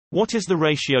What is the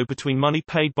ratio between money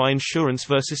paid by insurance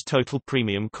versus total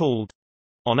premium called?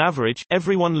 On average,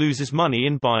 everyone loses money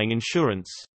in buying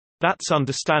insurance. That's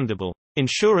understandable.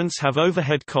 Insurance have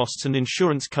overhead costs and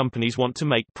insurance companies want to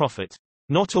make profit.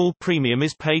 Not all premium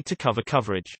is paid to cover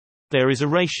coverage. There is a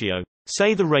ratio.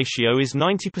 Say the ratio is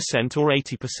 90% or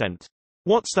 80%.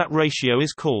 What's that ratio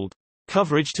is called?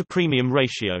 Coverage to premium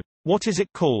ratio. What is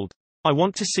it called? I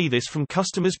want to see this from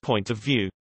customers' point of view.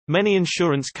 Many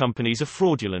insurance companies are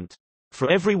fraudulent.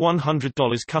 For every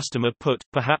 $100 customer put,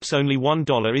 perhaps only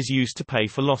 $1 is used to pay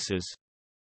for losses.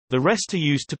 The rest are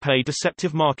used to pay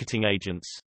deceptive marketing agents.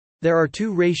 There are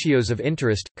two ratios of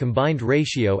interest, combined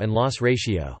ratio and loss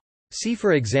ratio. See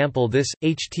for example this,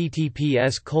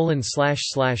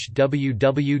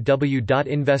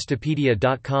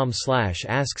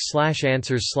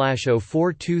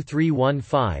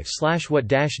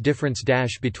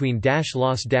 between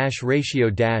loss ratio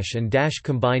and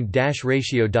combined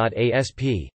ratio.asp.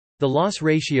 The loss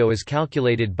ratio is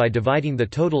calculated by dividing the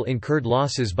total incurred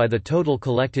losses by the total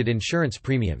collected insurance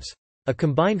premiums. A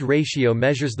combined ratio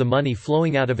measures the money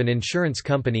flowing out of an insurance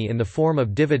company in the form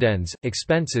of dividends,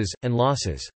 expenses, and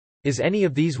losses. Is any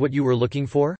of these what you were looking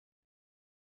for?